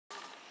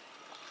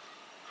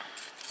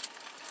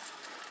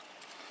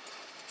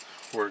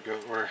We're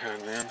good. We're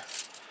heading in.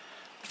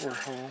 We're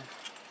home.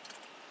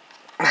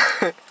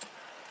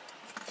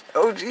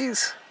 Oh,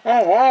 jeez.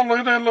 Oh, wow, look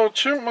at that little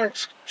chipmunk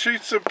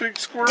chase a big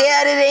squirrel.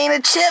 Dad, it ain't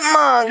a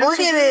chipmunk. Yes, Look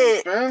at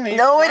it. Ben,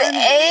 No, it He went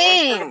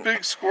for ain't. the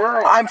big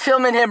squirrel. I'm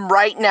filming him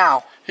right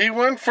now. He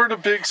went for the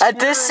big squirrel. At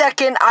this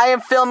second, I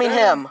am filming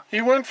him.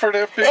 He went for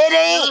that big It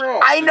ain't.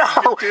 squirrel. I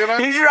know.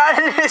 He's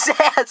running his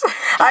ass.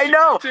 I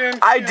know.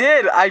 I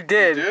did. You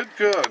did?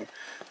 Good.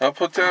 I'll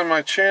put that on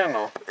my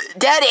channel.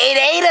 Dad, it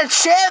ain't a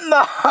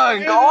chipmunk.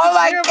 Oh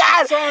my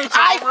God.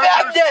 I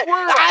filmed it.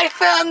 I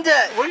filmed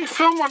it. Well, you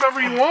film whatever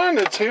you want.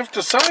 It's half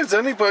the size.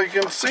 Anybody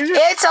can see it.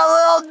 It's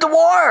a little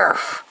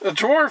dwarf. A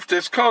dwarf.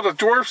 It's called a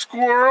dwarf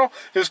squirrel.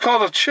 It's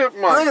called a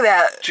chipmunk. Look at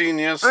that.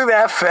 Genius. Look at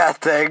that fat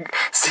thing.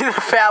 See the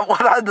fat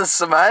one on the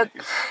cement?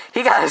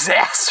 He got his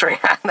ass right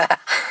on that.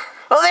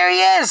 Oh, there he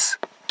is.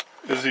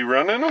 Is he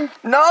running them?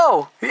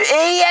 No. He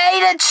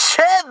ain't a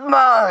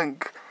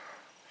chipmunk.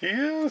 He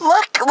is.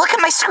 Look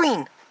at my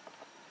screen.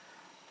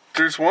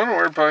 There's one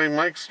over by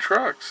Mike's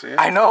truck, see?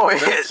 I know.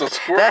 That's a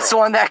squirrel. That's the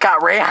one that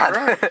got ran.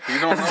 Right. You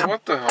don't know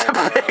what the hell.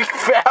 The big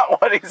fat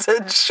one. He's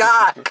in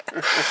shock.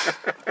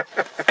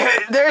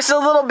 There's a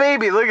little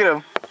baby. Look at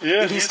him.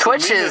 Yeah, he's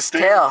twitching his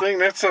tail. Thing.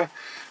 That's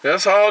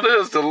how it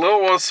is. The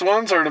littlest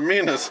ones are the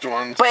meanest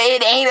ones. But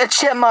it ain't a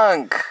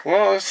chipmunk.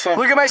 Well, it's Look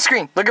at my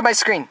screen. Look at my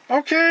screen.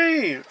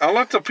 Okay. I'll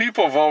let the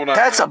people vote on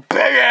That's it. a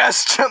big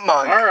ass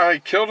chipmunk. All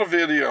right, kill the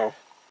video.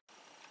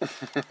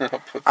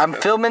 I'm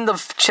filming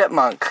the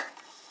chipmunk.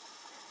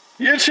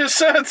 You just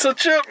said it's a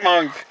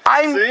chipmunk.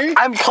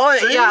 I'm calling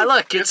it. Yeah,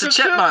 look, it's a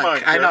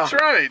chipmunk. I know. That's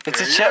right.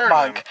 It's a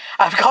chipmunk.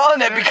 I'm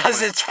calling it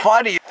because it's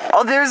funny.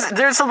 Oh,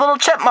 there's a little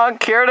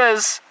chipmunk. Here it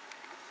is.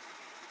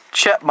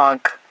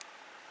 Chipmunk.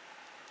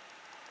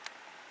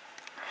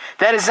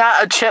 That is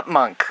not a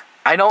chipmunk.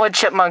 I know what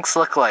chipmunks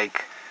look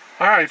like.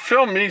 All right,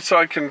 film me so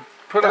I can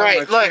put it on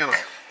the channel.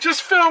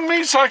 Just film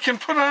me so I can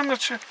put it on the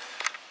channel.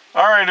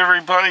 All right,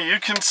 everybody, you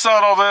can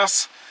settle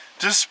this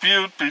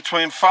dispute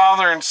between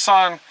father and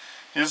son.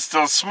 Is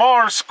the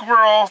smaller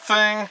squirrel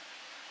thing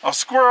a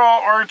squirrel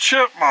or a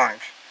chipmunk?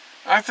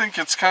 I think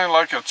it's kind of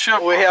like a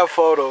chipmunk. We have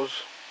photos.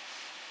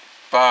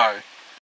 Bye.